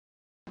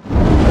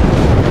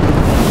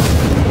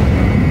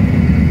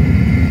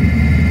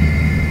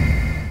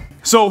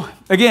So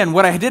again,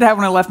 what I did have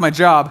when I left my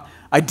job,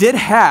 I did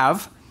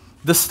have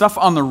the stuff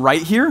on the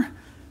right here,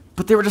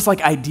 but they were just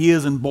like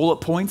ideas and bullet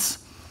points.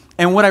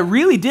 And what I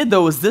really did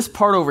though is this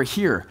part over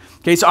here.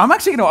 Okay, so I'm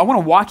actually I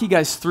want to walk you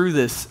guys through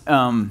this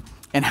and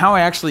how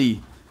I actually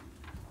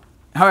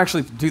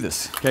do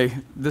this. Okay,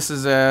 this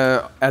is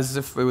as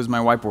if it was my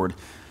whiteboard.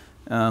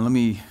 Let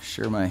me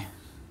share my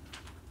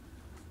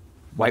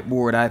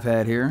whiteboard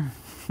iPad here.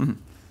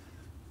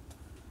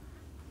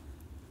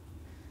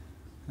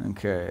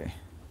 Okay.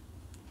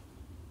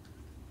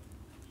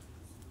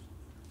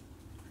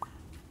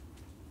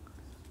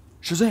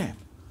 Shazam!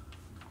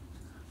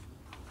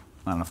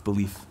 Not enough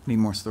belief. Need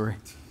more story.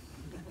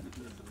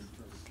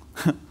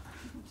 Hey,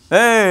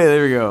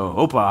 there we go.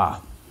 Opa.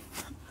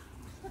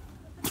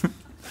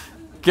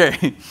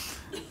 Okay.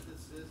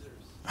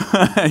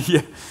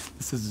 Yeah, the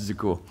scissors are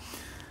cool.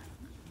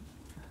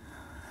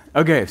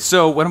 Okay,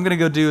 so what I'm going to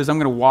go do is I'm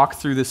going to walk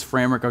through this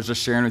framework I was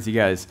just sharing with you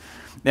guys.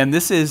 And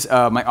this is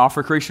my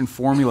offer creation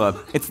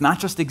formula. It's not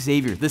just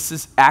Xavier. This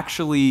is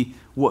actually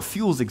what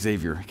fuels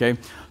Xavier, okay?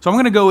 So I'm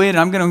going to go in and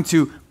I'm going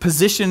to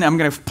position, I'm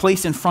going to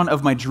place in front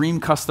of my dream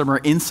customer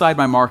inside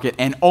my market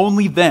and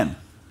only them,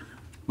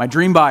 my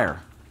dream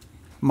buyer,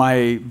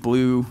 my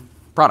blue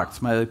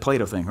product, my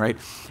Play-Doh thing, right?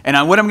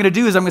 And what I'm going to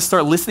do is I'm going to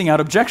start listing out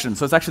objections.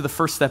 So it's actually the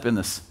first step in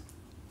this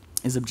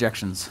is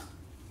objections.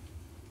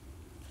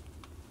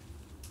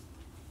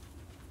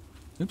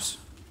 Oops.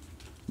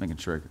 Making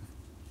sure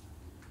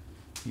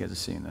you guys are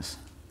seeing this.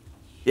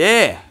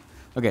 Yeah!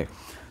 Okay.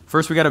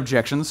 First, we got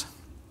objections.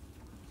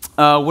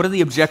 What are the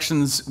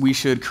objections we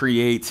should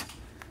create?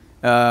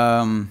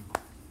 OfferMind.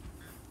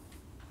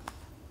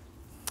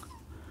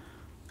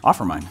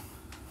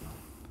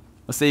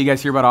 Let's say you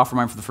guys hear about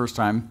OfferMind for the first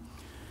time.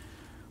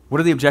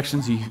 What are the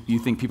objections you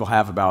think people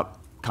have about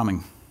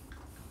coming?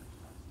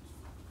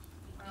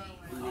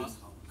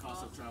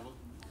 Cost of travel.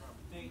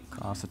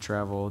 Cost of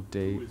travel,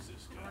 date.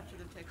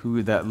 Who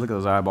would that? Look at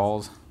those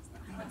eyeballs.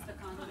 What's the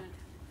content?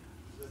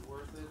 Is it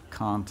worth it?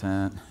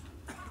 Content.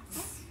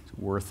 It's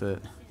worth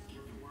it.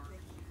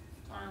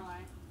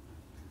 ROI.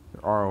 The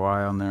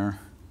ROI on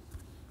there.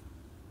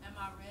 Am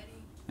I ready?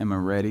 Am I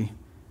ready?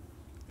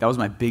 That was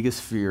my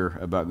biggest fear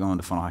about going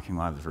to Funnel Hacking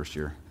Live the first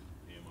year.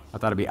 I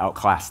thought I'd be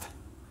outclassed.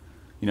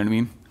 You know what I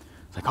mean?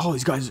 It's like, oh,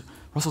 these guys,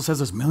 Russell says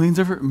there's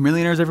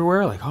millionaires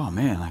everywhere. Like, oh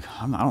man, like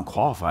I don't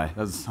qualify.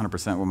 That's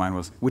 100% what mine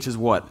was. Which is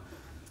what?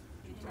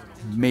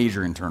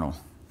 Major internal.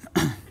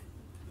 Is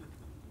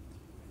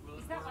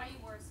that why you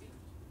wore a suit?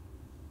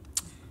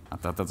 I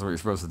thought that's what you're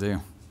supposed to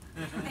do.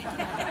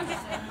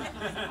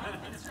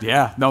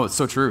 Yeah, no, it's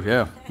so true.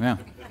 Yeah, yeah.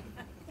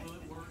 Will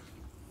it work?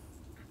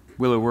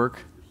 Will it work?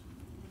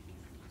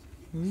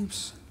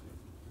 Oops.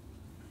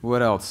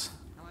 What else?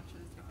 How much are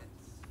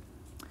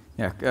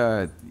the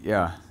tickets?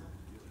 Yeah.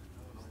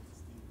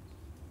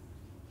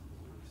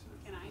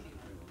 Can I do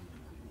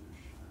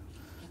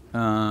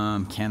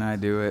it? Can I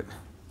do it?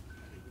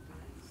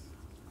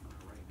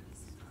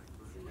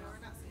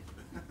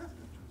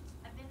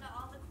 I've been to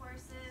all the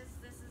courses.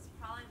 This is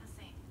probably the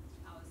same.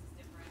 How is this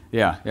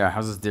different? Yeah.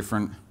 How's this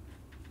different?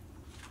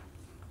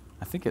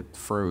 I think it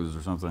froze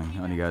or something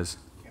on you guys.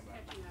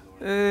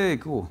 Hey,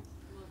 cool.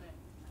 A little bit.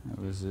 That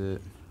was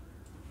it.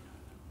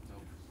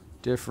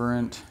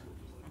 Different.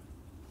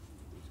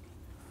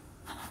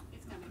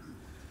 It's coming.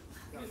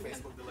 Got a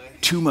Facebook delay.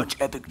 Too much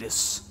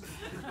epicness.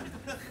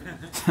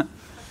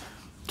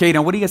 Okay,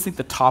 now what do you guys think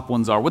the top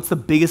ones are? What's the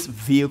biggest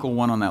vehicle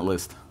one on that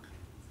list?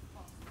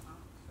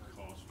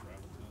 Cost travel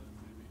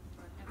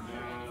time,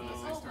 maybe.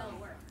 Will it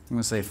work? I'm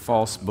going to say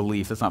false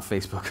belief. That's not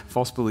Facebook.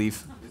 False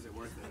belief. Is it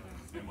worth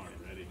it? Am I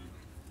ready?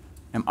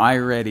 Am I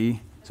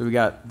ready? So we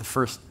got the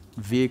first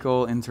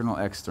vehicle, internal,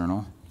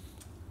 external.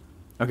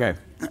 Okay.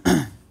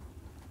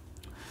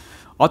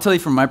 I'll tell you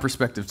from my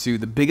perspective too,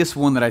 the biggest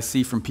one that I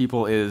see from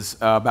people is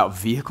about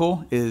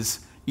vehicle is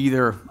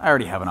either I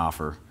already have an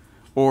offer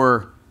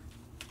or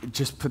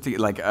just put the,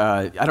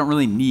 I don't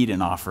really need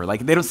an offer.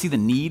 Like they don't see the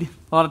need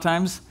a lot of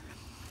times,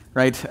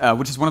 right?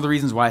 Which is one of the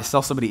reasons why I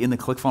sell somebody in the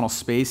ClickFunnels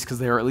space because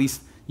they are at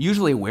least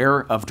usually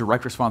aware of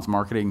direct response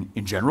marketing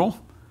in general,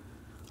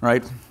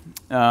 right?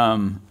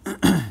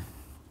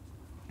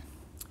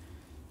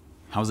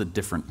 How's it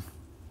different?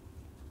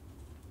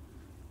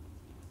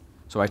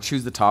 So I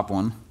choose the top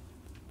one.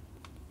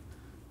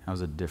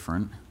 How's it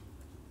different?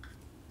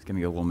 It's gonna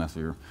get a little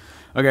messier.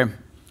 Okay,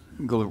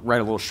 go write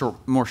a little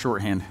more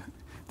shorthand.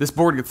 This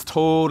board gets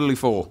totally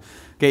full.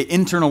 Okay,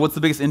 internal, what's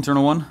the biggest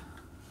internal one?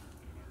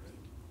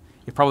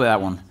 Yeah, probably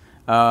that one.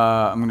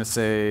 I'm gonna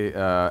say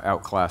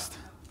outclassed.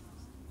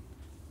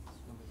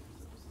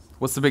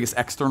 What's the biggest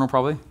external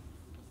probably?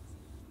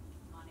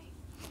 Money.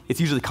 It's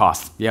usually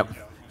cost, yep.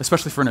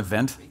 Especially for an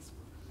event.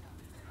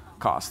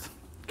 Cost,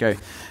 okay.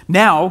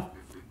 Now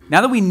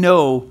that we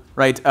know,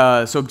 right,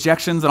 so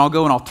objections, and I'll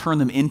go and I'll turn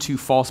them into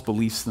false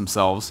beliefs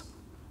themselves.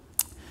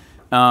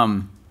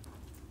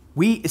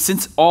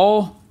 Since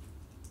all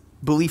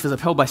belief is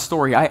upheld by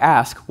story, I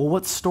ask, well,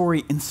 what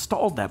story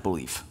installed that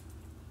belief,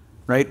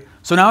 right?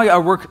 So now I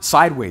work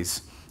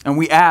sideways. and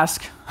we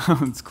ask,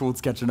 it's cool,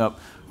 it's catching up.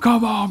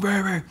 Come on,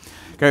 baby.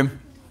 Okay.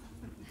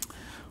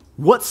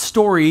 What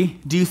story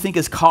do you think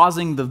is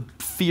causing the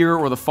fear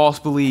or the false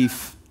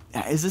belief?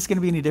 Is this going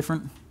to be any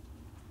different?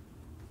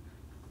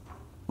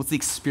 What's the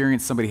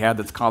experience somebody had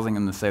that's causing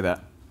them to say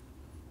that?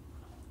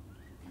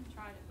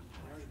 Tried it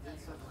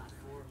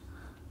before.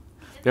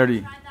 They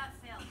already Tried that,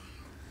 failed.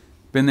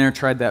 been there,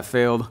 tried that,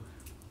 failed.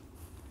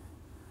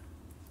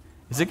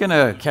 Is it going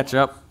to catch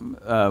up?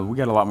 We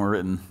got a lot more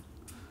written.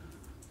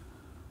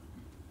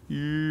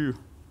 Yeah.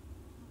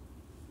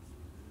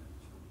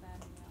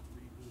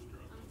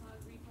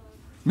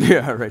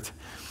 Yeah, right.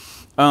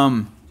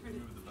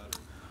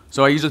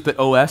 So I usually put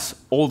OS,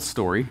 old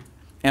story.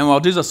 And what I'll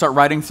do is I'll start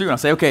writing through and I'll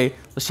say, okay,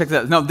 let's check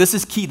that. No, this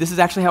is key. This is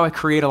actually how I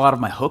create a lot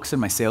of my hooks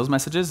and my sales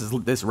messages, is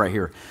this right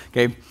here.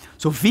 Okay.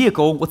 So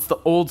vehicle, what's the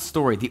old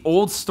story? The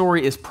old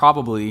story is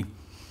probably,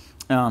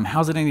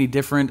 how's it any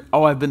different?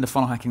 Oh, I've been to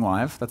Funnel Hacking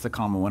Live. That's a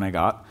common one I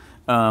got.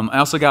 I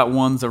also got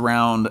ones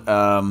around,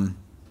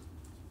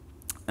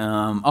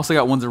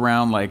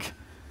 like,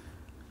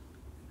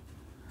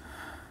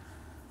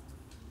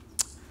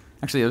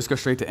 actually, let's go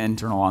straight to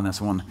internal on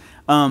this one.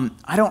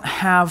 I don't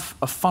have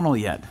a funnel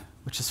yet,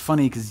 which is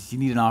funny because you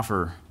need an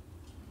offer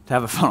to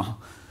have a funnel.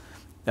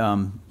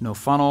 No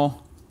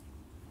funnel.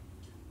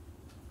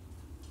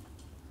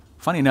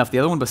 Funny enough, the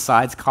other one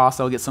besides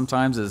cost I'll get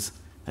sometimes is,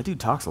 that dude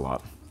talks a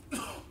lot.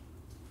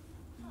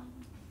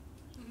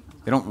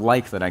 They don't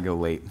like that I go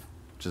late,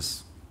 which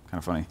is kind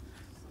of funny.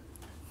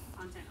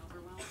 Content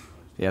overwhelmed.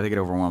 Yeah, they get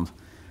overwhelmed,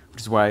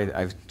 which is why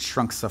I've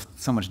shrunk stuff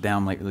so much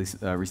down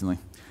recently.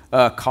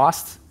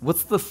 Cost,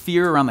 what's the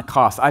fear around the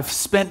cost? I've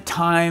spent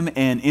time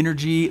and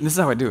energy, and this is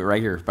how I do it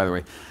right here, by the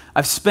way.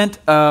 I've spent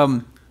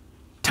time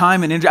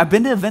and energy. I've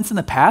been to events in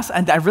the past,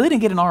 and I really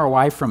didn't get an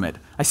ROI from it.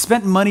 I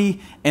spent money,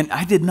 and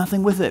I did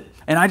nothing with it.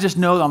 And I just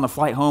know that on the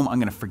flight home, I'm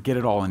going to forget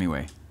it all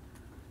anyway.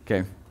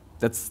 Okay,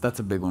 that's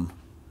a big one.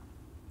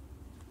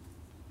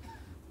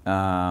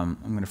 I'm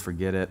going to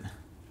forget it.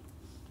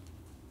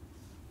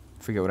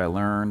 Forget what I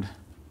learned.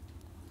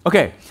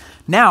 Okay,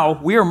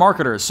 now we are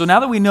marketers. So now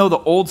that we know the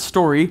old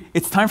story,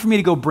 it's time for me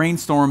to go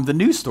brainstorm the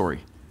new story.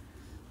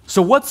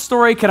 So what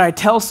story could I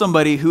tell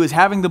somebody who is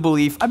having the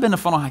belief, I've been to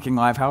Funnel Hacking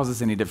Live, how is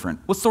this any different?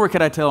 What story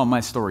could I tell in my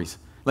stories?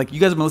 Like, you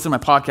guys have been listening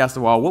to my podcast a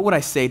while. What would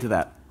I say to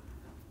that?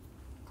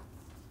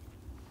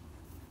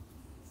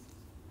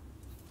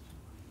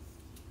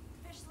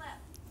 Fish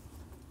slap.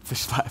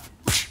 Fish slap.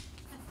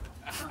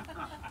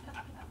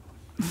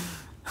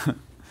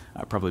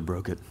 I probably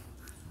broke it.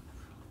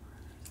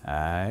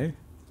 Aye.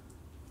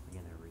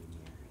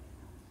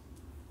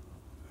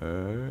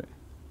 Oh,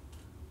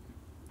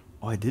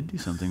 I did do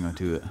something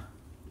to it.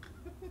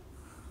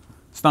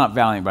 It's not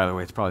Valiant, by the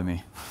way. It's probably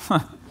me.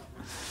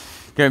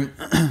 Okay,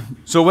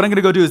 so what I'm going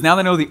to go do is, now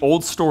that I know the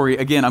old story,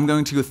 again, I'm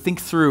going to go think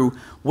through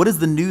what is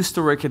the new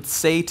story I could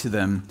say to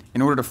them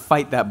in order to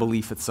fight that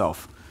belief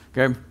itself.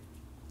 Okay,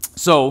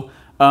 so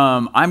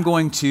I'm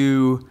going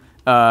to,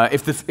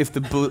 if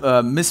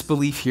the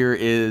misbelief here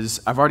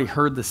is, I've already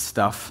heard this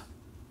stuff.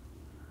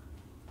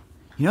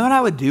 You know what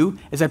I would do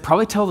is I'd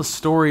probably tell the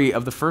story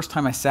of the first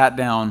time I sat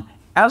down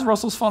as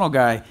Russell's funnel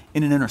guy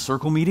in an inner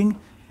circle meeting,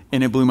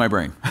 and it blew my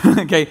brain.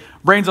 Okay,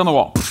 brains on the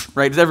wall,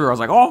 right? It's everywhere. I was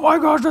like, oh my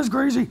gosh, that's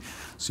crazy.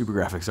 Super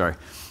graphic, sorry.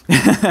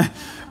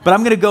 But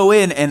I'm going to go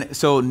in, and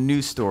so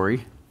new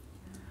story.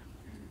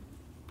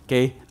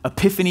 Okay,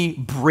 Epiphany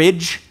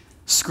bridge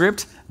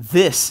script.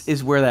 This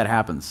is where that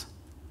happens.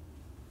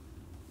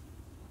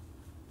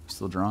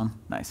 Still drawn?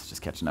 Nice,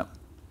 just catching up.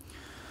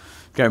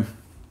 Okay.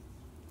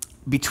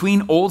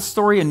 Between old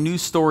story and new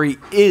story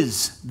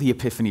is the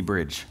Epiphany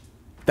bridge.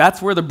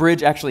 That's where the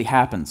bridge actually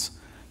happens.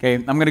 Okay,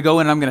 I'm going to go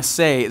in and I'm going to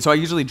say, so I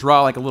usually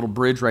draw like a little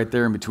bridge right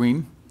there in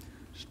between.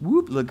 Just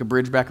whoop, like a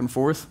bridge back and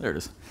forth. There it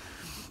is.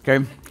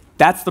 Okay,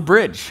 that's the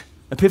bridge.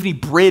 Epiphany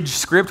bridge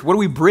script. What are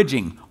we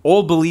bridging?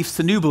 Old beliefs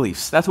to new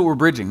beliefs. That's what we're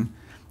bridging.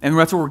 And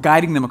that's what we're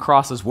guiding them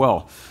across as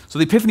well. So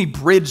the Epiphany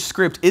bridge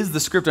script is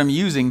the script I'm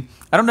using.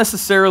 I don't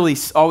necessarily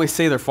always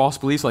say they're false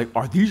beliefs, like,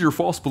 are these your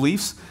false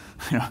beliefs?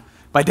 You know,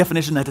 by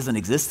definition, that doesn't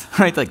exist,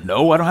 right? Like,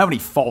 no, I don't have any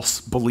false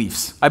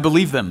beliefs. I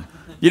believe them.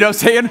 You know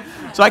what I'm saying?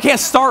 So I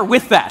can't start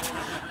with that.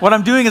 What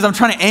I'm doing is I'm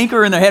trying to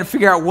anchor in their head,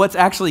 figure out what's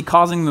actually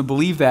causing them to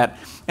believe that.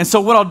 And so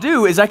what I'll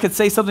do is I could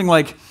say something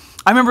like,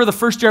 I remember the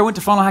first year I went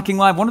to Funnel Hacking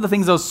Live, one of the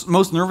things I was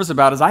most nervous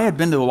about is I had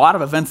been to a lot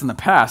of events in the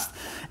past.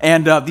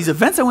 And these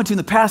events I went to in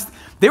the past,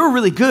 they were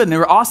really good and they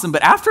were awesome.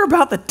 But after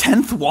about the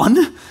 10th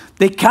one,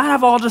 they kind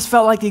of all just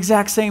felt like the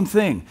exact same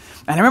thing.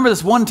 And I remember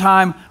this one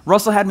time,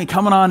 Russell had me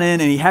coming on in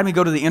and he had me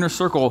go to the inner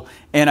circle.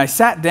 And I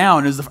sat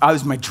down. It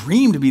was my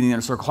dream to be in the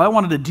inner circle. All I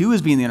wanted to do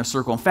is be in the inner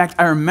circle. In fact,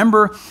 I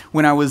remember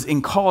when I was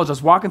in college, I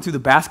was walking through the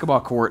basketball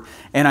court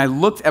and I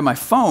looked at my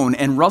phone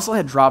and Russell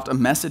had dropped a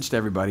message to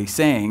everybody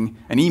saying,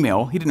 an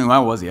email. He didn't know who I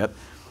was yet.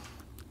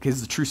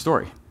 Because it's a true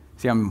story.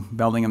 See, I'm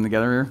melding them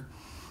together here.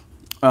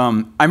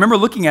 I remember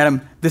looking at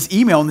him, this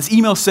email, and this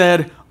email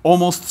said,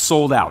 almost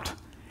sold out.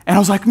 And I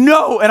was like,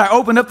 no. And I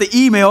opened up the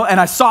email, and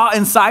I saw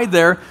inside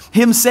there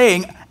him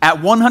saying,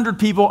 At 100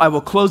 people, I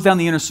will close down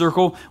the inner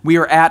circle. We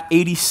are at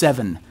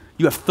 87.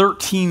 You have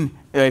 13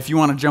 if you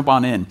want to jump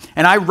on in.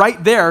 And I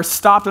right there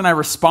stopped and I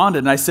responded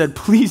and I said,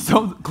 please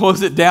don't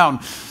close it down.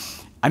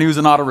 I knew he was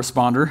an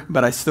autoresponder,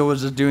 but I still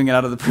was just doing it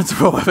out of the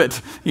principle of it.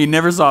 He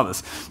never saw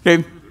this.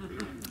 Okay.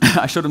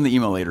 I showed him the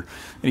email later.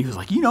 And he was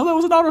like, you know that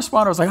was an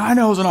autoresponder? I was like, I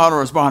know it was an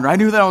autoresponder. I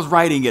knew that I was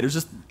writing it. It was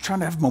just trying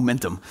to have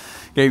momentum.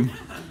 Okay.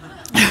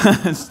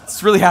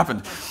 It's really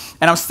happened.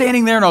 And I was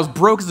standing there and I was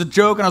broke as a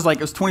joke. And I was like,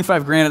 it was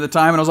 25 grand at the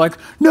time. And I was like,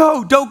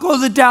 no, don't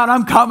close it down.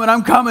 I'm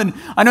coming.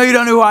 I know you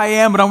don't know who I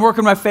am, but I'm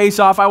working my face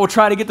off. I will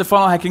try to get to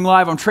Funnel Hacking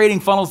Live. I'm trading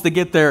funnels to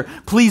get there.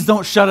 Please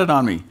don't shut it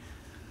on me.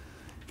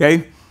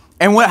 Okay.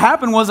 And what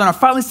happened was, and I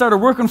finally started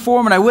working for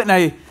him, and I went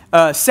and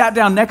I sat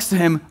down next to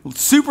him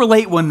super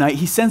late one night.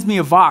 He sends me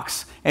a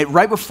Vox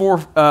right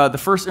before the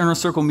first Inner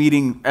Circle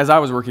meeting as I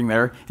was working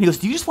there. And he goes,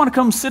 do you just want to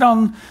come sit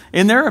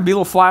in there and be a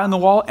little fly on the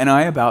wall? And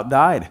I about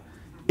died.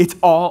 It's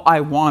all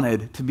I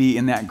wanted to be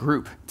in that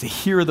group, to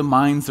hear the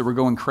minds that were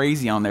going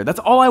crazy on there. That's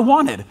all I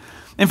wanted.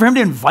 And for him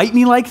to invite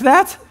me like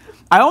that,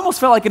 I almost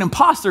felt like an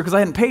imposter because I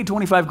hadn't paid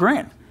 25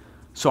 grand.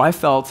 So I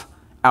felt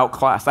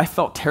outclassed. I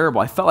felt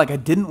terrible. I felt like I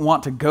didn't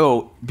want to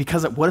go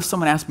because what if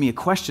someone asked me a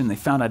question and they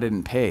found I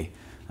didn't pay?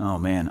 Oh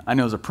man, I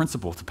know there's a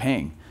principle to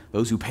paying.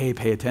 Those who pay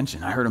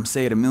attention. I heard him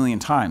say it 1,000,000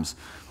 times.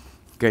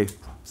 Okay,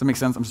 does that make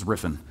sense? I'm just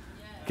riffing.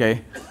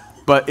 Okay,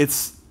 but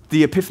it's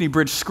the Epiphany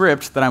Bridge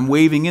script that I'm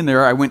waving in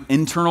there. I went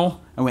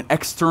internal, I went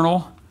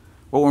external.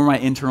 What were my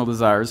internal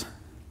desires?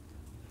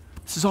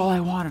 This is all I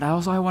wanted. That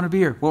was all I want to be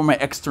here. What were my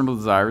external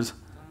desires?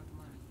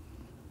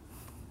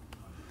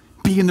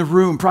 Be in the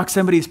room.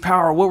 Proximity is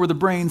power. What were the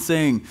brains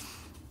saying?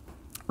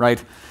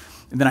 Right?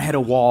 And then I hit a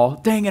wall.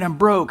 Dang it, I'm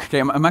broke. Okay,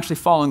 I'm actually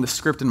following the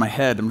script in my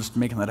head. I'm just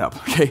making that up.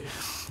 Okay?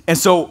 And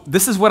so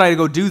this is what I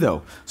go do,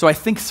 though. So I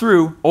think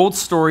through old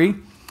story,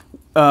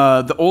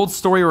 the old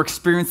story or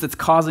experience that's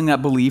causing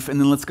that belief, and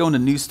then let's go into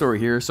new story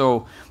here.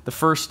 So the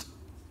first...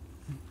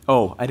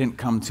 Oh, I didn't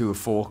come to a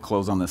full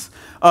close on this.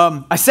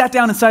 I sat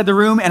down inside the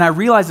room and I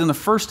realized in the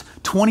first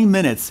 20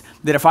 minutes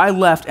that if I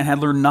left and had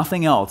learned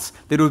nothing else,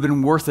 that it would have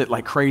been worth it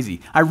like crazy.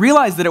 I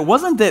realized that it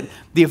wasn't that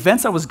the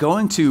events I was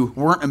going to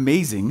weren't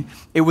amazing.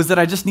 It was that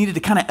I just needed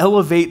to kind of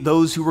elevate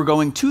those who were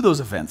going to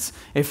those events.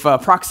 If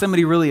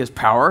proximity really is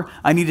power,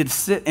 I needed to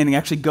sit and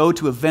actually go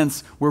to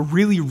events where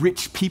really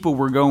rich people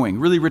were going,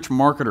 really rich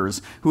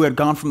marketers who had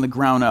gone from the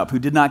ground up, who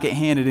did not get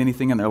handed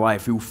anything in their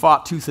life, who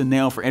fought tooth and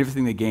nail for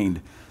everything they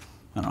gained.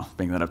 I don't know,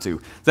 bang that up too.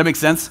 Does that make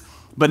sense?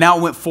 But now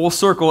it went full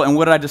circle, and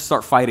what did I just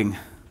start fighting?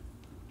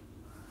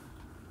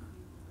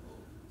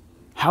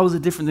 How is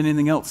it different than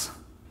anything else?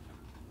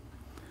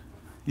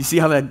 You see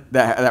how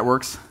that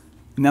works?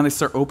 And now they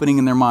start opening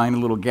in their mind a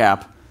little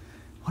gap.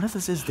 What if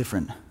this is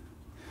different?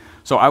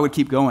 So I would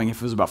keep going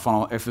if it was about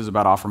funnel, if it was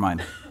about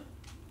OfferMind.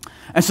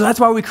 And so that's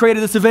why we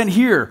created this event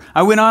here.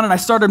 I went on and I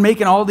started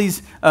making all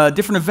these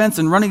different events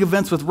and running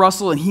events with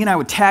Russell, and he and I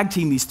would tag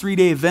team these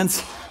 3-day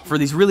events for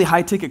these really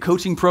high-ticket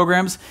coaching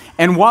programs.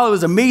 And while it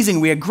was amazing,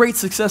 we had great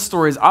success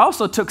stories, I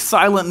also took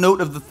silent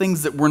note of the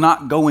things that were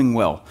not going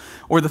well,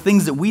 or the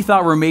things that we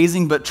thought were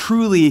amazing, but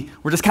truly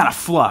were just kind of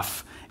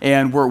fluff,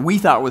 and where we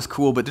thought was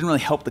cool, but didn't really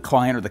help the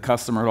client or the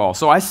customer at all.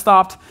 So I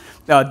stopped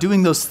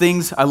doing those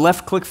things. I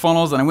left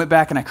ClickFunnels, and I went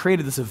back and I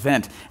created this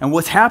event. And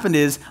what's happened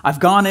is I've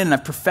gone in and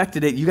I've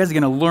perfected it. You guys are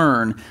going to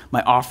learn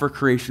my offer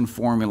creation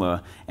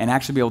formula and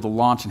actually be able to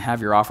launch and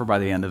have your offer by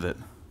the end of it.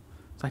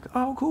 It's like,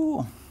 oh,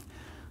 cool.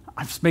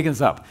 I'm just making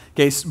this up.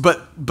 Okay,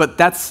 but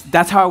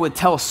that's how I would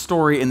tell a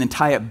story and then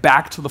tie it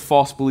back to the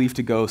false belief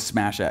to go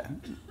smash it.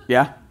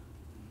 Yeah?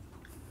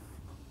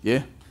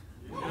 Yeah?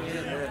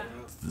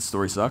 Does the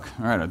story suck?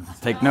 All right, I'll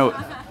take note.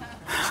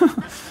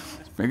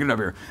 Let's bring it up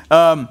here.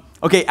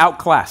 Okay,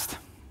 outclassed.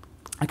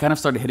 I kind of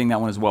started hitting that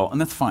one as well, and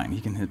that's fine.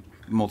 You can hit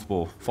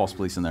multiple false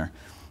beliefs in there.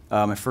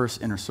 My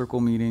first inner circle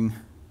meeting.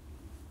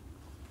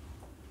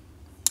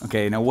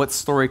 Okay, now what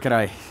story could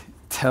I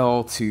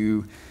tell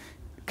to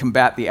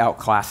combat the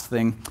outclassed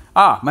thing?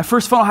 My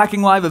first Funnel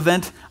Hacking Live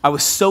event, I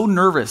was so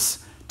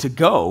nervous to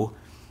go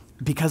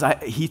because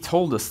he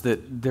told us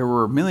that there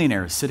were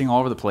millionaires sitting all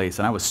over the place,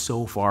 and I was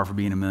so far from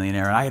being a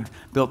millionaire. And I had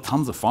built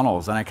tons of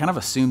funnels, and I kind of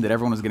assumed that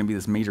everyone was going to be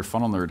this major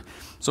funnel nerd.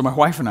 So my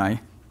wife and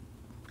I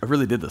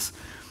really did this.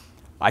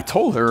 I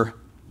told her,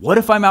 what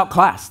if I'm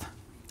outclassed?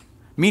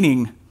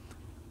 Meaning,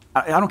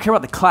 I don't care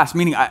about the class,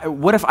 meaning,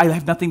 what if I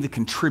have nothing to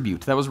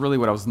contribute? That was really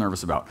what I was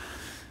nervous about.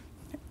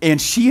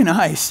 And she and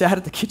I sat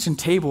at the kitchen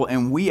table,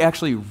 and we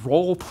actually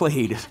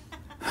role-played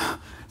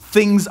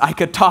things I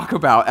could talk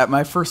about at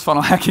my first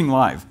Funnel Hacking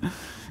Live,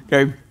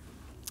 okay,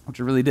 which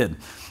I really did.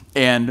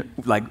 And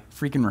like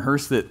freaking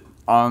rehearsed it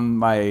on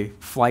my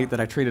flight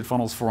that I traded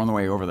funnels for on the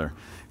way over there,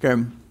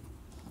 okay.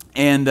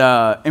 And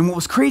what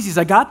was crazy is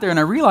I got there and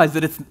I realized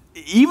that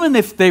even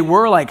if they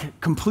were like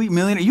complete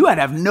millionaire, you had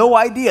to have no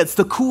idea. It's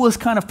the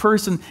coolest kind of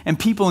person and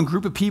people and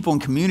group of people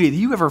and community that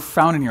you ever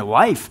found in your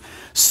life.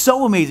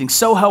 So amazing,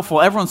 so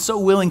helpful. Everyone's so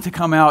willing to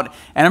come out.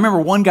 And I remember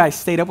one guy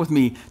stayed up with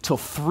me till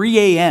 3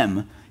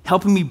 a.m.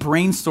 helping me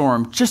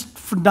brainstorm just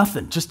for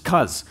nothing, just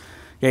cause.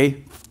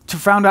 Okay,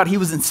 found out he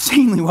was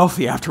insanely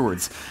wealthy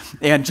afterwards.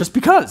 And just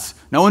because.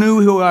 No one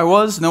knew who I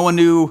was. No one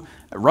knew,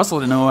 Russell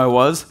didn't know who I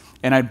was.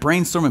 And I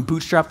brainstormed and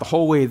bootstrapped the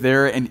whole way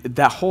there. And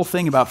that whole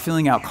thing about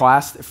filling out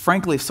class,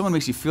 frankly, if someone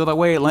makes you feel that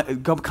way,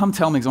 come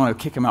tell me because I want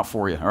to kick him out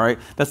for you, all right?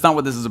 That's not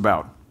what this is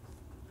about,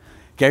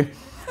 okay?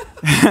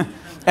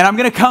 And I'm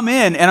going to come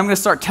in and I'm going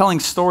to start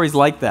telling stories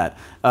like that.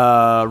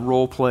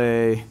 Role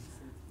play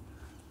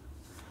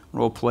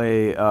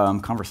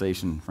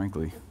conversation,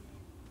 frankly.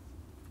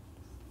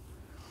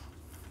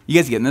 You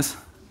guys getting this?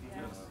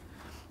 Yes.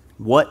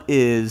 What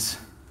is,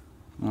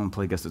 I'm going to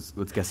play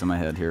let's guess in my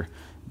head here.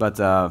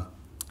 But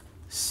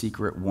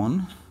secret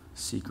 1,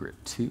 secret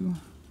 2,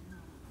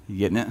 you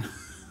getting it?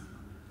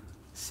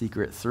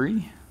 Secret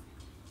 3,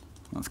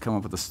 let's come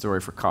up with a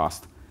story for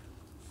cost.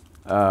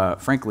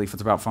 Frankly, if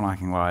it's about Funnel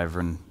Hacking Live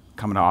and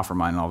coming to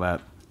OfferMind and all that,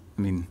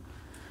 I mean,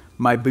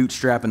 my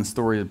bootstrapping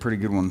story is a pretty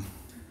good one.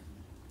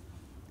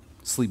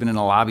 Sleeping in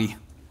a lobby.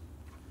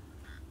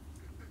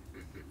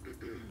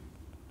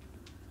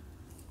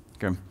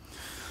 Okay.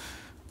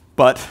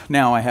 But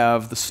now I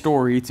have the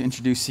story to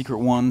introduce Secret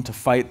 1 to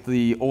fight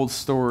the old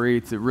story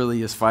that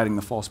really is fighting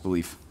the false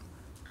belief.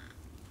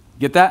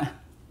 Get that?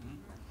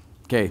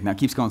 Okay, now it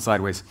keeps going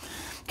sideways.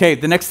 Okay,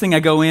 the next thing I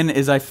go in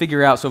is I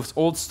figure out, so if it's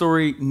old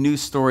story, new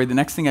story, the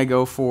next thing I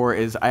go for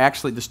is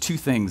there's 2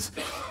 things.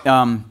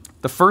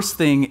 The first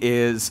thing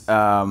is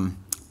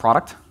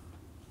product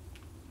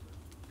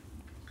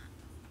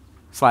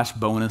 /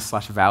 bonus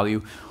 /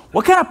 value.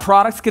 What kind of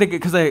products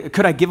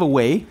could I give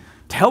away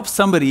to help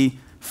somebody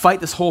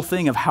fight this whole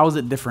thing of how is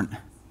it different?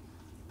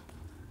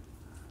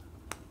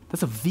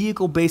 That's a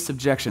vehicle-based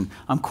objection.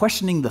 I'm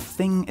questioning the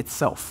thing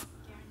itself.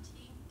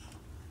 Guarantee.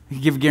 You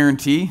can give a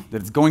guarantee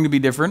that it's going to be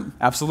different.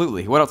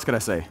 Absolutely. What else could I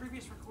say?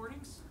 Previous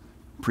recordings?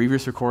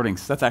 Previous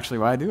recordings. That's actually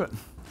why I do it.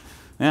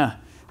 Yeah.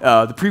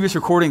 The previous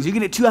recordings. You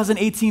can get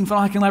 2018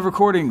 Funnel Hacking Live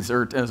recordings,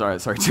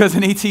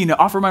 2018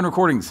 OfferMind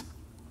recordings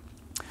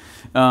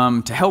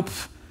to help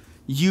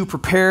you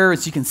prepare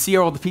so you can see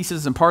all the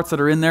pieces and parts that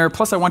are in there.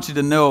 Plus, I want you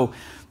to know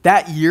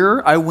that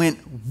year I went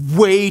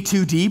way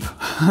too deep,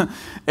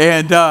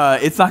 and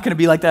it's not going to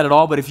be like that at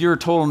all. But if you're a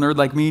total nerd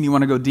like me and you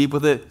want to go deep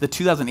with it, the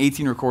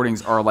 2018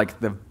 recordings are like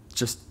the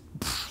just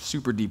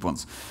super deep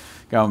ones.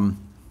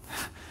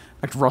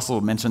 Like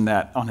Russell mentioned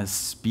that on his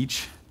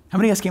speech. How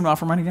many of you guys came to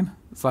OfferMind again?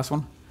 This last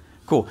one?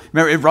 Cool.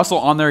 Remember, Russell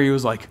on there, he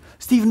was like,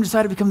 Stephen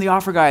decided to become the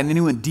offer guy, and then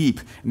he went deep,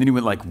 and then he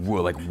went like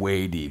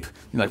way deep.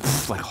 You're like,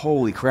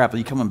 holy crap, are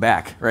you coming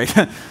back, right?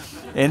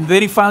 And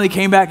then he finally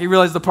came back, he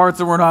realized the parts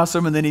that weren't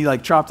awesome, and then he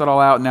like chopped it all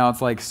out, and now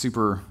it's like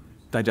super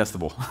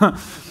digestible,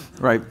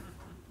 right?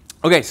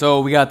 Okay,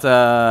 so we got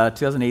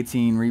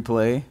 2018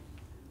 replay.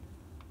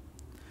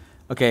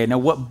 Okay, now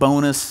what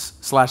bonus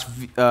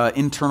 /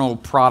 internal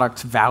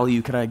product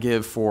value could I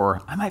give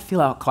for, I might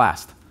feel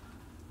outclassed?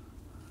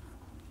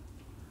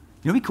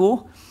 You know what'd be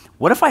cool?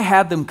 What if I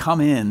had them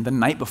come in the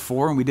night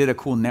before and we did a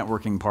cool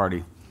networking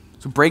party?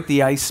 So break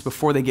the ice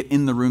before they get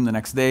in the room the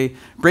next day.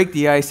 Break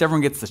the ice, everyone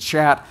gets to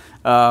chat.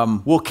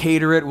 We'll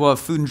cater it, we'll have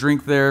food and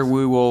drink there.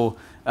 We will,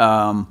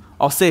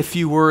 I'll say a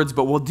few words,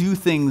 but we'll do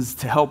things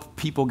to help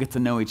people get to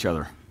know each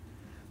other.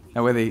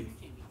 That way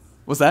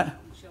what's that?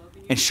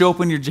 And show up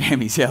in your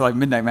jammies. Yeah, like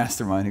Midnight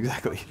Mastermind,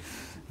 exactly.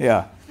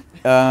 Yeah.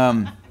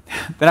 That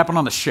happened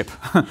on the ship.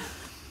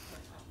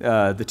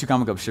 The 2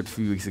 Comic Club ship a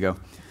few weeks ago.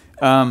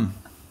 What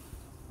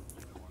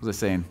was I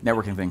saying?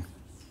 Networking thing.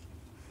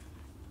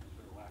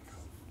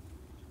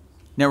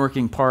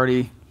 Networking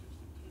party.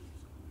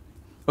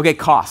 Okay,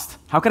 cost.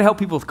 How can I help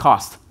people with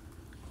cost?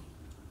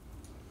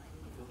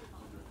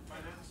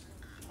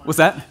 What's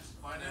that?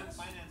 Finance.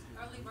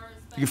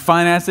 You can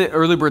finance it.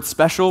 Early bird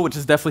special, which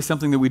is definitely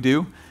something that we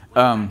do.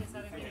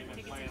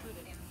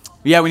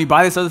 Yeah, when you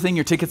buy this other thing,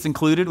 your ticket's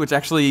included, which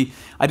actually,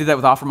 I did that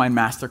with OfferMind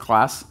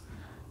Masterclass.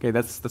 Okay,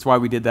 that's why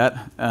we did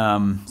that.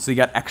 So you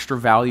got extra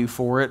value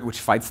for it, which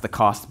fights the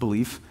cost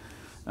belief.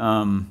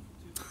 When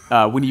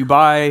you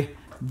buy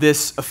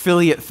this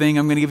affiliate thing,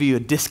 I'm going to give you a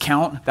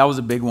discount. That was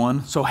a big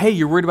one. So hey,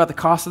 you're worried about the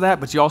cost of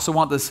that, but you also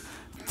want this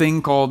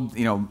thing called,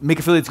 Make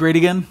Affiliates Great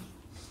Again.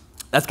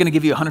 That's going to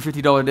give you a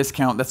 $150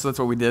 discount. That's what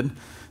we did.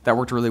 That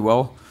worked really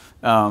well.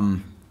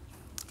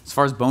 As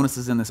far as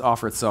bonuses in this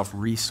offer itself,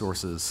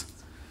 resources.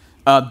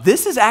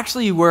 This is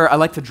actually where I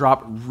like to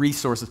drop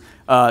resources.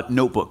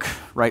 Notebook,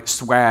 right?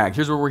 Swag.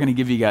 Here's what we're going to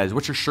give you guys.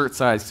 What's your shirt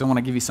size? Because I want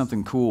to give you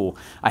something cool.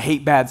 I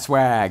hate bad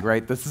swag,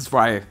 right? This is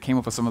why I came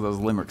up with some of those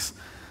limericks.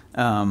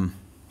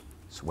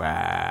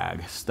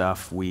 Swag.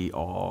 Stuff we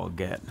all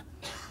get.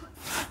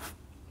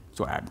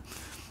 Swag.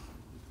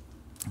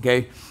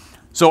 Okay?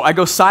 So I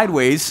go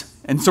sideways,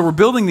 and so we're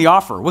building the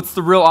offer. What's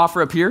the real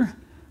offer up here?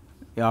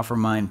 The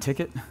OfferMind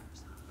ticket.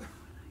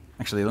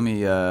 Actually, let me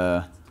do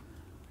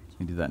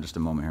that in just a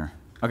moment here.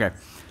 Okay.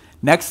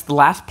 Next, the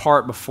last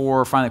part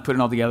before finally putting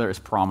it all together is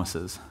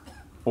promises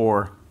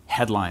or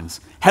headlines.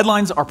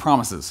 Headlines are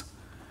promises.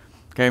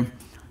 Okay?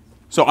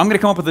 So I'm going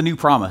to come up with a new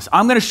promise.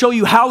 I'm going to show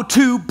you how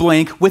to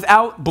blank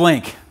without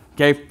blank.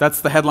 Okay?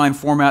 That's the headline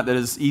format that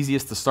is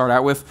easiest to start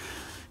out with.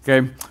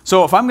 Okay,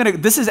 so if I'm gonna,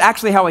 this is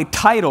actually how I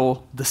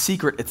title the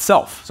secret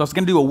itself. So I was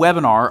gonna do a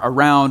webinar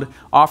around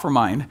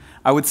OfferMind.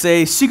 I would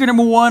say secret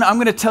number 1, I'm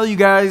gonna tell you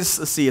guys,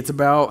 let's see, it's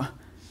about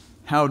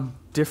how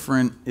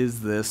different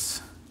is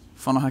this?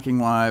 Funnel Hacking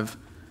Live,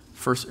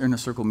 first Inner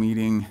Circle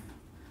meeting.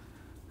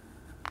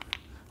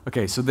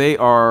 Okay, so they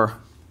are,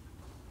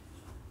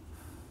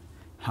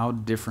 how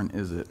different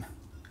is it?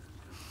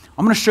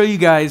 I'm gonna show you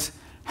guys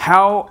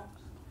how,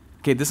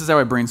 okay, this is how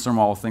I brainstorm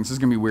all things. This is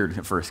gonna be weird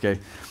at first,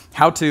 okay?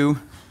 How to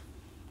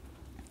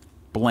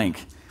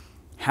blank.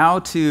 How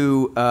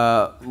to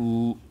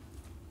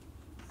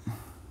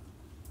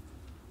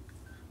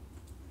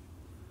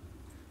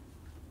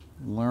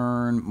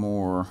learn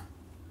more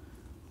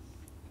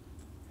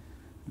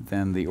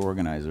than the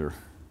organizer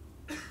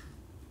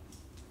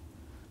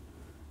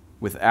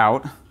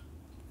without,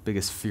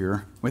 biggest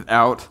fear,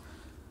 without,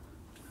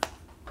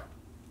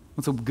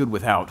 what's so good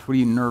without? What are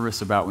you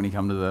nervous about when you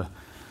come to the,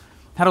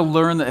 how to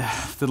learn,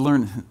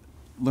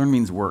 learn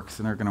means work,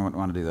 so they're going to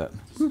want to do that.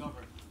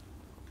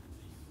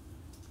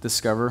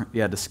 Discover,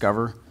 yeah,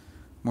 discover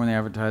more than the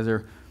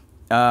advertiser.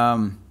 You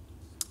know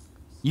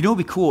what would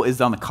be cool is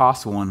on the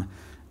cost one,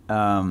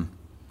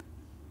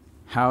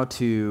 how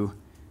to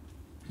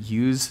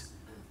use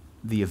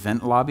the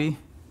event lobby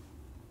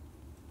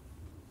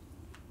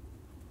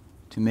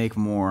to make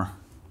more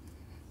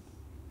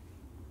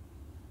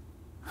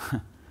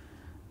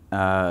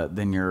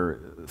than your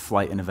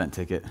flight and event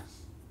ticket.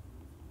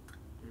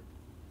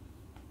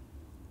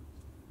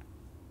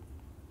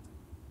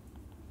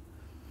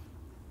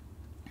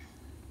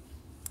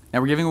 Now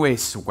we're giving away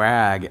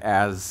swag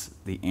as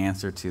the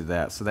answer to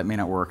that, so that may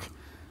not work.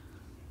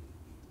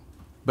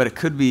 But it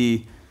could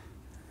be,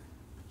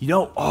 you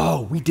know,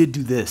 oh, we did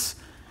do this.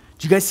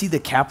 Did you guys see the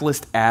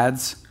capitalist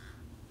ads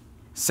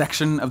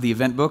section of the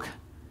event book?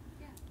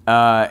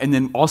 And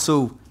then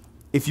also,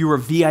 if you were a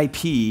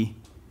VIP,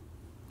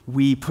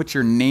 we put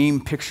your name,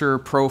 picture,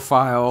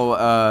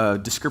 profile,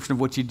 description of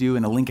what you do,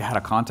 and a link of how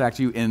to contact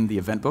you in the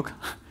event book.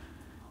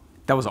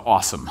 That was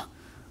awesome.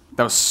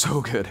 That was so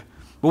good.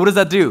 But what does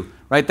that do?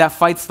 Right? That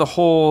fights the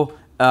whole,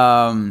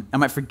 I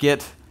might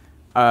forget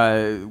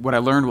what I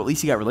learned. Well, at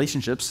least you got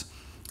relationships.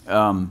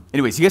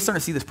 Anyways, you guys starting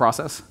to see this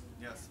process?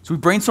 Yes. So we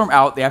brainstorm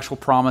out the actual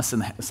promise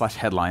and slash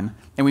headline,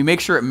 and we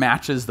make sure it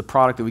matches the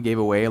product that we gave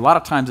away. A lot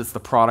of times it's the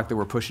product that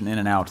we're pushing in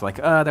and out. Like,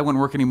 that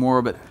wouldn't work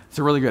anymore, but it's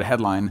a really good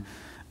headline.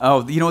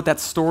 Oh, you know what, that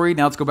story?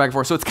 Now let's go back and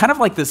forth. So it's kind of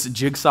like this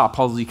jigsaw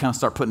puzzle you kind of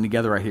start putting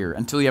together right here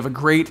until you have a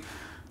great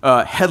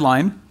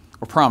headline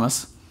or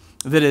promise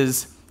that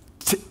is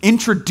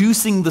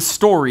introducing the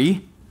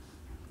story,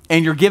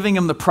 and you're giving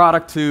them the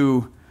product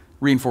to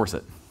reinforce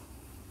it.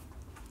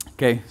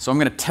 Okay, so I'm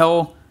going to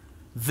tell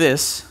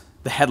this,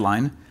 the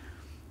headline,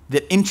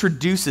 that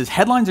introduces,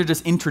 headlines are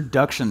just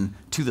introduction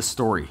to the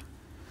story.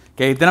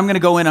 Okay, then I'm going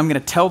to go in, I'm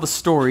going to tell the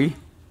story,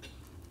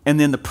 and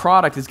then the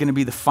product is going to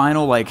be the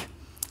final, like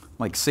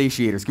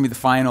satiator. It's going to be the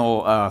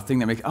final thing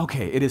that makes,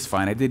 okay, it is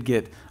fine. I did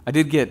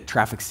get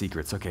traffic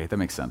secrets. Okay, that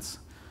makes sense.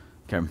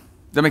 Okay, does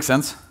that make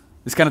sense?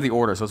 It's kind of the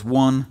order. So it's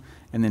 1,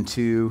 and then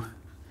 2,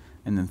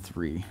 and then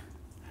 3.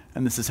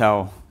 And this is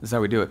how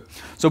we do it.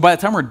 So by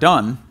the time we're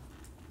done,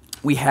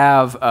 we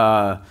have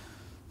a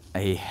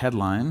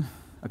headline.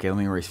 Okay, let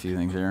me erase a few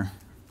things here.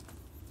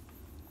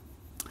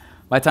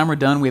 By the time we're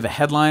done, we have a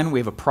headline, we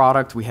have a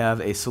product, we have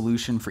a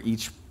solution for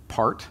each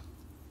part.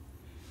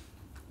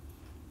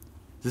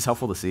 Is this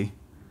helpful to see?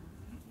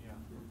 Yeah.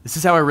 This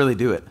is how I really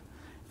do it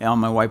on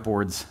my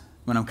whiteboards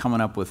when I'm coming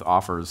up with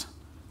offers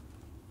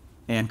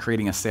and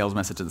creating a sales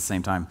message at the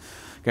same time.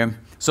 Okay,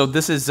 so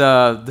this is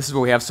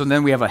what we have. So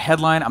then we have a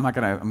headline. I'm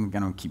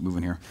gonna keep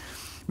moving here.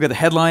 We got the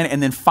headline,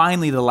 and then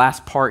finally the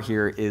last part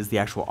here is the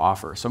actual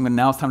offer. So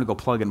now it's time to go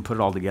plug it and put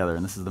it all together,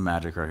 and this is the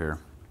magic right here.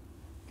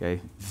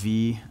 Okay,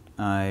 VIER.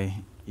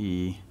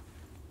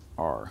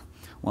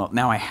 Well,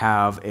 now I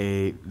have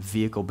a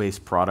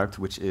vehicle-based product,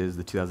 which is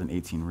the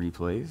 2018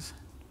 replays.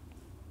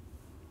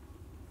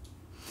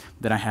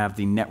 Then I have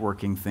the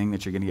networking thing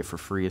that you're going to get for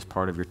free as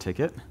part of your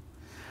ticket.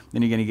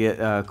 Then you're going to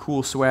get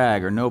cool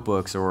swag or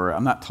notebooks, or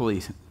I'm not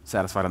totally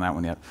satisfied on that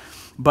one yet.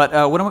 But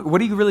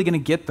what are you really going to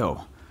get,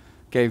 though?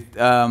 Okay,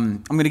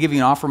 I'm going to give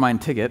you an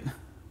OfferMind ticket.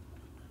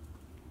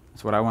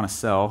 That's what I want to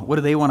sell. What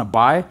do they want to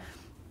buy?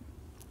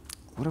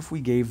 What if we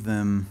gave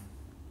them...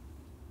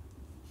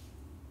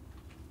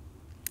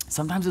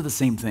 Sometimes they're the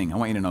same thing. I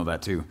want you to know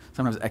that, too.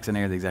 Sometimes X and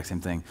A are the exact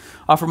same thing.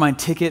 OfferMind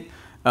ticket,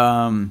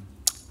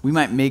 we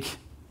might make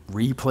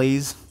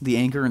replays the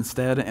anchor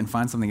instead and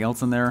find something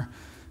else in there.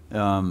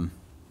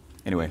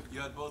 Anyway. You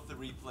had both the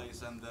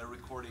replays and the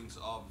recordings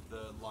of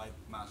the live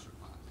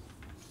masterclass.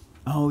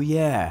 Oh,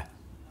 yeah.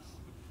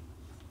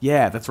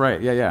 Yeah, that's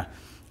right. Yeah.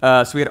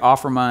 So we had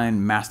OfferMind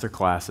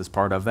Masterclass as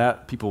part of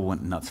that. People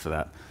went nuts for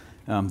that.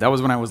 That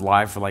was when I was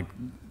live for like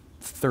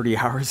 30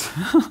 hours,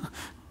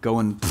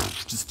 going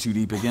just too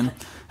deep again.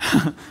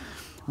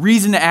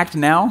 Reason to act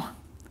now.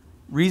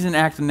 Reason to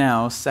act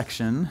now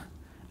section.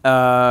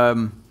 Hey,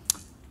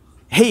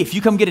 if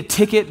you come get a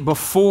ticket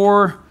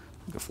before,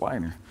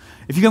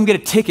 if you come get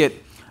a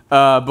ticket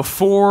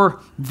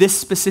before this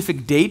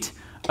specific date,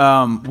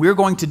 we're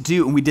going to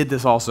do, and we did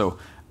this also,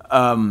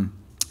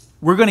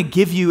 we're going to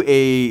give you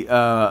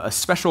a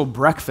special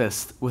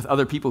breakfast with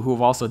other people who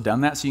have also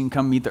done that, so you can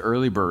come meet the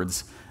early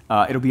birds.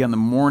 It'll be on the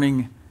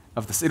morning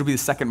of it'll be the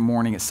second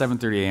morning at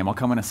 7:30 a.m. I'll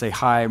come in and say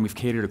hi, and we've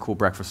catered a cool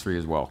breakfast for you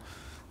as well.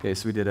 Okay,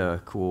 so we did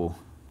a cool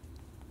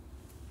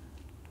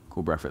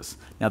breakfast.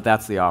 Now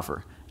that's the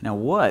offer. Now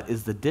what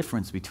is the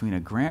difference between a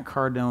Grant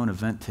Cardone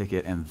event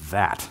ticket and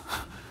that?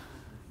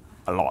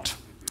 A lot.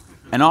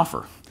 An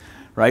offer,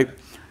 right?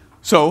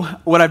 So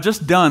what I've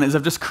just done is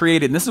I've just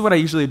created, and this is what I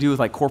usually do with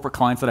like corporate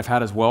clients that I've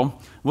had as well.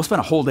 We'll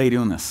spend a whole day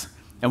doing this.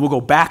 And we'll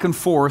go back and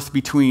forth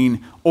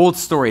between old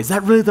story. Is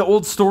that really the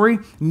old story?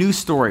 New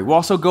story. We'll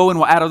also go and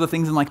we'll add other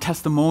things in like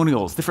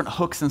testimonials, different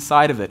hooks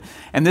inside of it.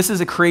 And this is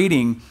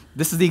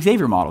this is the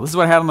Xavier model. This is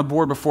what I had on the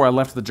board before I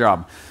left the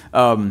job.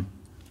 And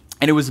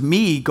it was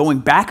me going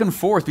back and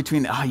forth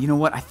between, you know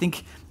what, I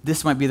think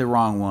this might be the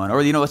wrong one.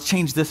 Or, let's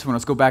change this one,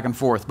 let's go back and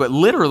forth. But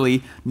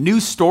literally, new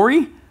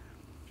story,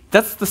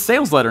 that's the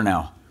sales letter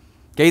now.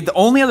 Okay, the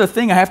only other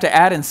thing I have to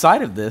add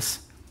inside of this,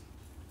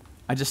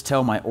 I just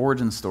tell my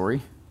origin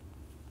story.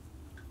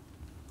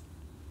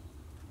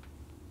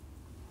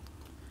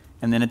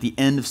 And then at the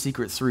end of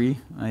Secret 3,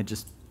 I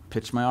just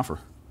pitch my offer.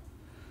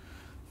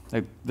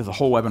 Like, there's a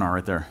whole webinar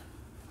right there.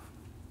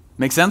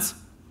 Make sense?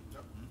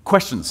 Yep.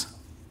 Questions?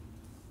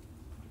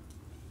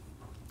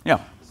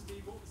 Yeah.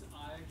 Steve, what was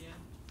I again?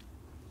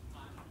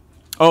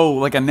 Oh,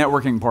 like a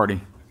networking party.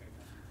 Okay.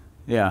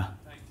 Yeah.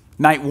 Thanks.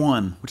 Night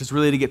 1, which is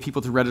really to get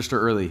people to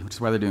register early, which is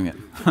why they're doing it.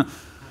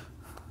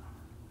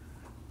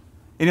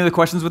 Any other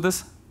questions with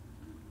this?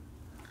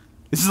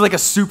 This is like a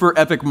super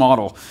epic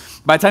model.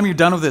 By the time you're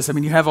done with this,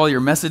 you have all your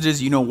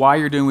messages, you know why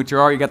you're doing what you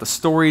are, you got the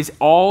stories,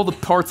 all the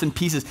parts and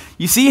pieces.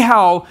 You see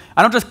how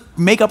I don't just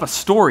make up a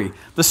story.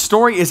 The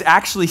story is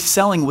actually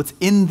selling what's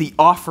in the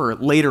offer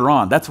later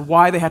on. That's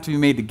why they have to be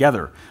made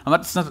together.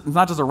 It's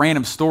not just a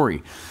random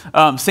story.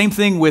 Same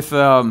thing with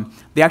the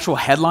actual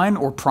headline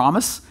or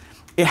promise.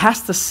 It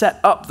has to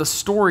set up the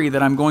story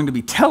that I'm going to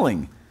be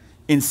telling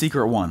in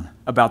Secret 1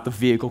 about the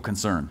vehicle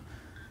concern,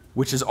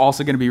 which is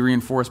also going to be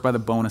reinforced by the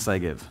bonus I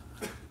give.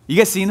 You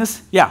guys seen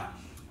this? Yeah.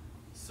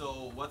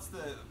 So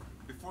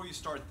before you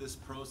start this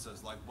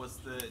process, like what's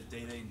the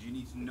data? Do you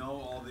need to know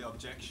all the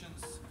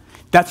objections?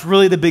 That's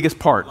really the biggest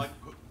part. Like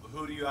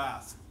who do you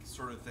ask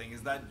sort of thing?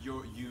 Is that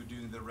you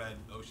doing the red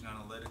ocean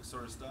analytics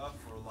sort of stuff?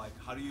 Or like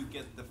how do you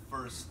get the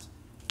first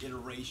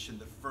iteration,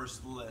 the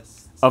first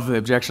list? Of the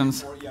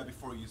objections?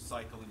 Before you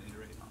cycle and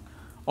iterate on it.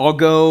 I'll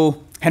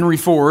go Henry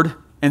Ford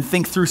and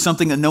think through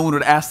something that no one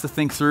would ask to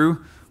think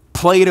through.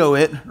 Play-Doh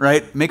it,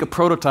 right? Make a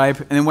prototype,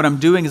 and then what I'm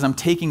doing is I'm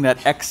taking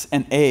that X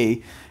and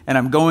A, and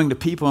I'm going to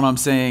people and I'm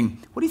saying,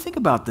 what do you think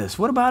about this?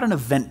 What about an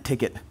event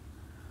ticket?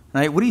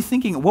 Right? What are you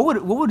thinking?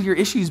 What would your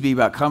issues be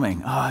about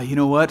coming? You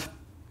know what?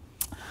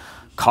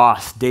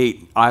 Cost,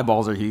 date,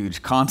 eyeballs are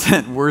huge.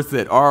 Content, worth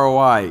it.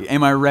 ROI,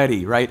 am I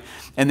ready, right?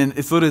 And then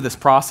it's literally this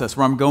process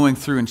where I'm going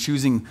through and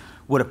choosing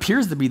what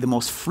appears to be the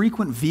most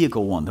frequent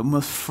vehicle one, the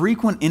most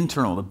frequent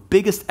internal, the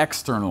biggest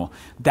external.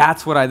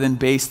 That's what I then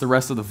base the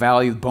rest of the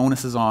value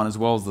bonuses on, as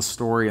well as the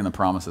story and the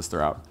promises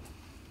throughout.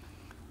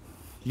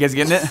 You guys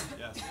getting it?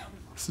 Yes.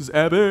 This is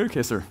epic.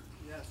 Yes, sir.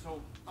 Yeah,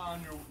 so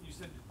you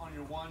said on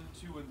your 1,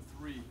 2, and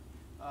 3,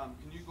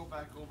 can you go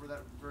back over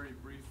that very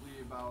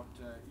briefly about,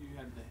 you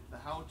had the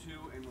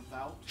how-to and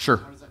without? Sure.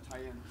 How does that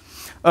tie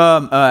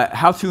in?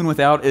 How to and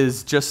without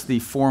is just the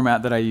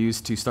format that I use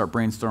to start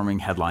brainstorming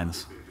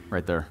headlines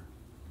right there.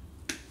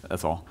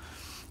 That's all.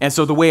 And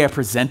so the way I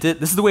present it,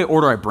 this is the way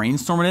order I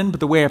brainstorm it in, but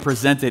the way I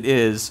present it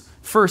is,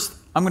 first,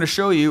 I'm going to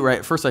show you,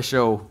 right? First I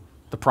show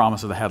the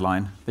promise of the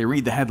headline. They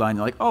read the headline,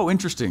 you're like, oh,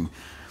 interesting.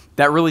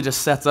 That really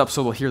just sets up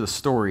so they'll hear the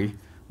story,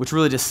 which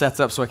really just sets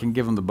up so I can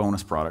give them the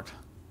bonus product.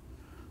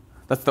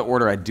 That's the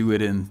order I do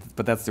it in,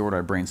 but that's the order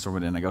I brainstorm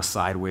it in. I go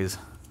sideways.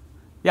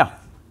 Yeah?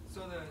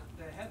 So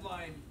the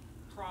headline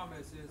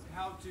promise is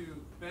how to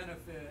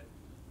benefit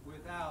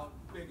without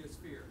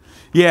biggest fear.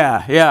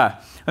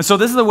 Yeah. And so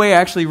this is the way I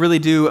actually really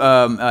do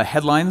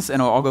headlines,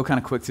 and I'll go kind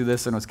of quick through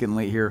this. I know it's getting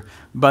late here.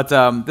 But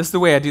this is the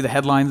way I do the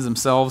headlines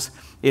themselves,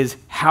 is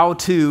how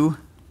to,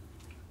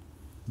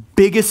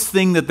 biggest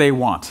thing that they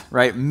want,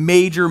 right?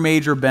 Major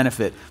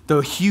benefit,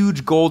 the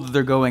huge goal that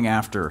they're going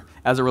after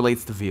as it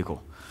relates to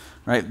vehicle,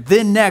 right?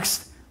 Then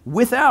next,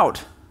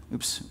 without.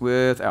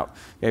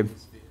 Okay.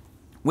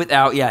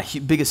 Without,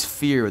 biggest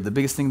fear, the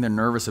biggest thing they're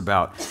nervous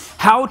about.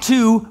 How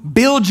to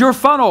build your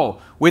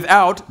funnel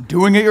without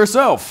doing it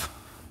yourself.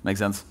 Make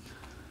sense?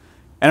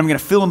 And I'm going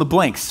to fill in the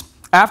blanks.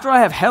 After I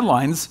have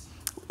headlines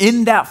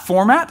in that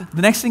format,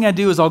 the next thing I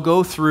do is I'll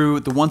go through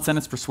the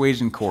one-sentence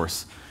persuasion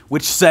course,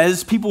 which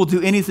says people will do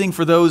anything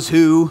for those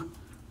who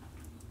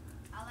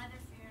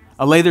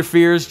allay their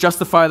fears,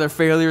 justify their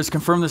failures,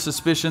 confirm their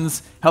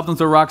suspicions, help them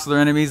throw rocks at their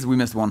enemies. We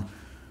missed one.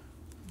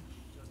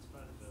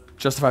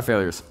 Justify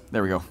failures.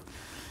 There we go.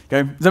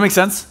 Okay, does that make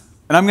sense?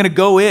 And I'm going to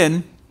go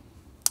in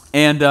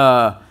and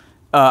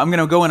I'm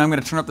going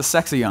to turn up the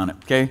sexy on it,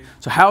 okay?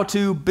 So how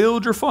to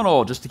build your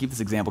funnel, just to keep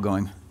this example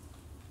going.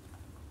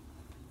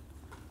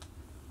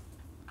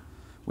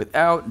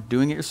 without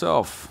doing it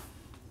yourself.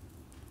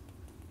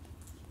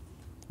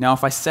 Now,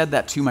 if I said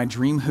that to my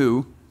dream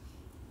who,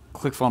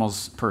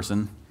 ClickFunnels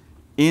person,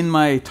 in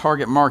my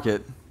target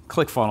market,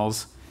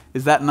 ClickFunnels,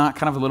 is that not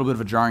kind of a little bit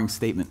of a jarring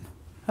statement?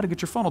 How to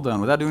get your funnel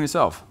done without doing it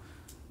yourself.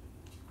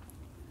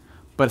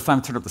 But it's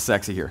time to turn up the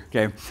sexy here,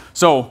 okay?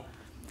 So,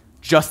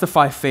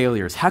 justify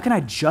failures. How can I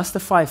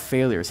justify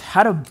failures?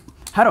 How to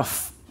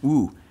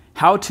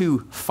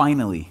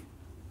finally.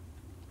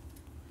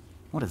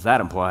 What does that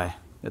imply?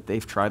 That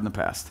they've tried in the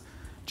past.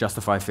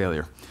 Justify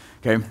failure,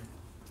 okay?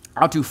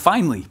 How to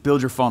finally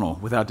build your funnel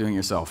without doing it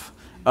yourself.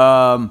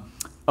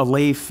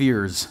 Allay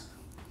fears.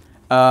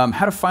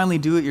 How to finally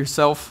do it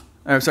yourself.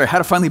 How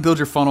to finally build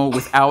your funnel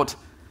without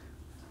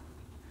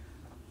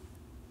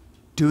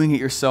doing it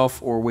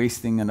yourself or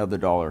wasting another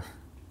dollar.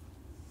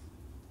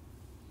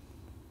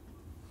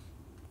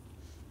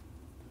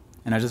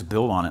 And I just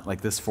build on it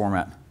like this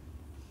format.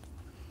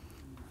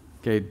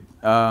 Okay,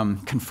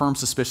 confirm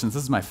suspicions.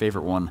 This is my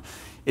favorite one.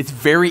 It's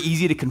very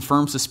easy to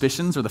confirm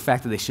suspicions or the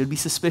fact that they should be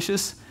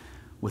suspicious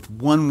with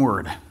one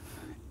word,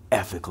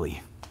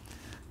 ethically.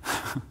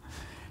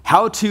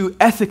 How to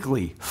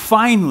ethically,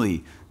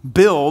 finally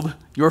build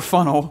your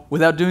funnel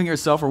without doing it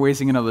yourself or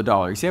wasting another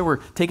dollar. You see how we're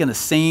taking the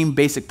same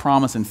basic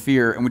promise and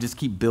fear and we just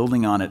keep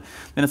building on it.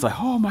 Then it's like,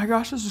 oh my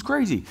gosh, this is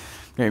crazy.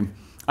 Okay,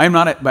 I am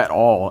not at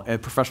all a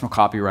professional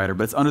copywriter,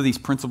 but it's under these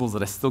principles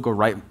that I still go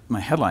write my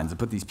headlines and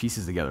put these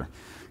pieces together.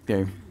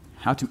 Okay,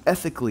 how to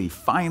ethically,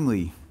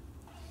 finally,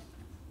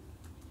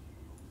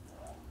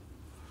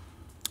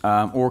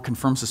 or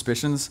confirm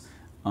suspicions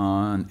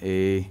on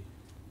a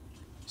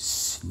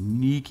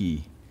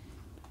sneaky,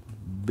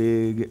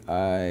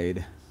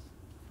 big-eyed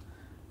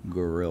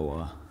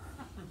gorilla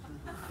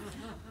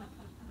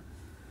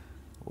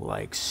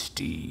like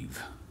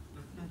Steve.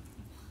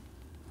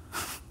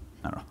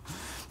 I don't know.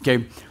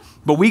 Okay,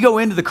 but we go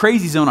into the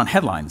crazy zone on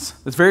headlines.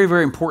 That's very,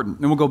 very important.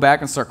 Then we'll go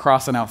back and start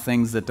crossing out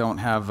things that don't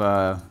have,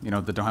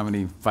 that don't have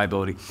any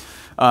viability.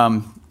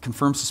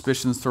 Confirm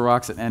suspicions, throw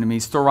rocks at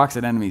enemies. Throw rocks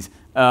at enemies.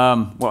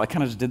 Well, I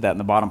kind of just did that in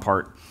the bottom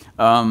part.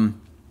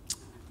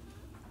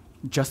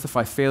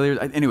 Justify failures.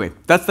 Anyway,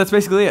 that's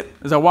basically it.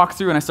 As I walk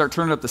through and I start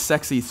turning up the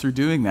sexy through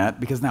doing that,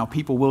 because now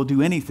people will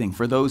do anything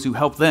for those who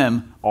help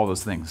them, all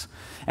those things.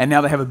 And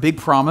now they have a big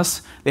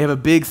promise. They have a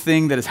big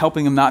thing that is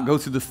helping them not go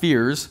through the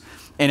fears.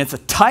 And it's a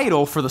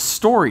title for the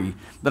story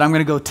that I'm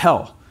going to go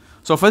tell.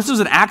 So if this was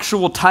an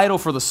actual title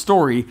for the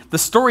story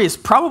is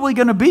probably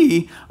going to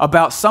be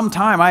about some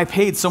time I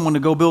paid someone to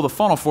go build a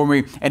funnel for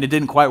me and it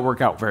didn't quite work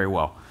out very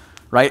well,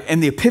 right?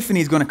 And the epiphany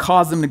is going to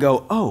cause them to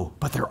go, oh,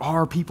 but there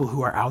are people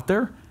who are out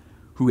there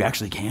who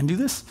actually can do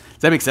this. Does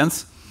that make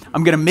sense?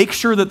 I'm going to make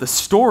sure that the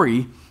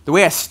story, the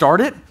way I start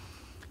it,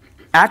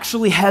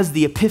 actually has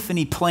the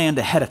epiphany planned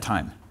ahead of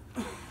time.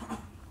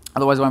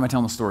 Otherwise, why am I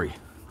telling the story?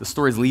 The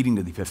story is leading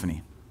to the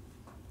epiphany.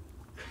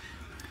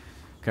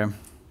 Okay.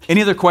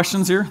 Any other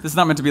questions here? This is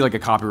not meant to be like a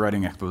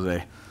copywriting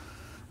expose,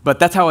 but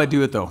that's how I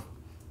do it, though.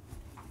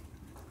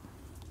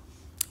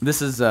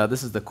 This is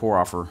the core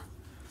offer.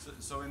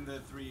 So in the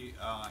three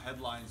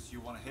headlines,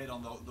 you want to hit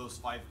on those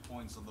 5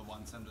 points of the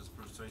one sentence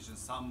persuasion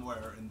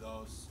somewhere in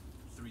those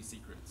 3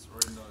 secrets or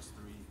in those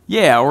 3.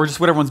 Yeah, or just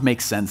whatever ones make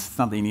sense. It's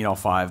not that you need all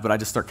 5, but I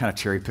just start kind of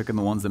cherry picking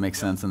the ones that make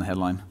sense in the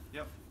headline.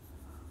 Yep.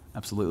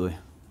 Absolutely.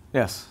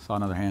 Yes. Saw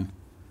another hand.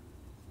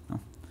 Oh.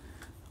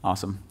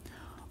 Awesome.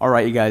 All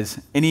right, you guys.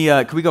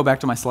 Can we go back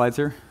to my slides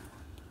here?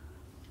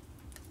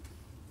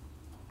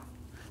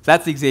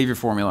 That's the Xavier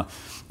formula.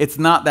 It's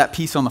not that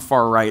piece on the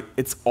far right.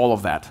 It's all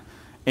of that.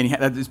 And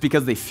it's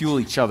because they fuel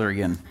each other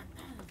again.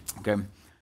 Okay.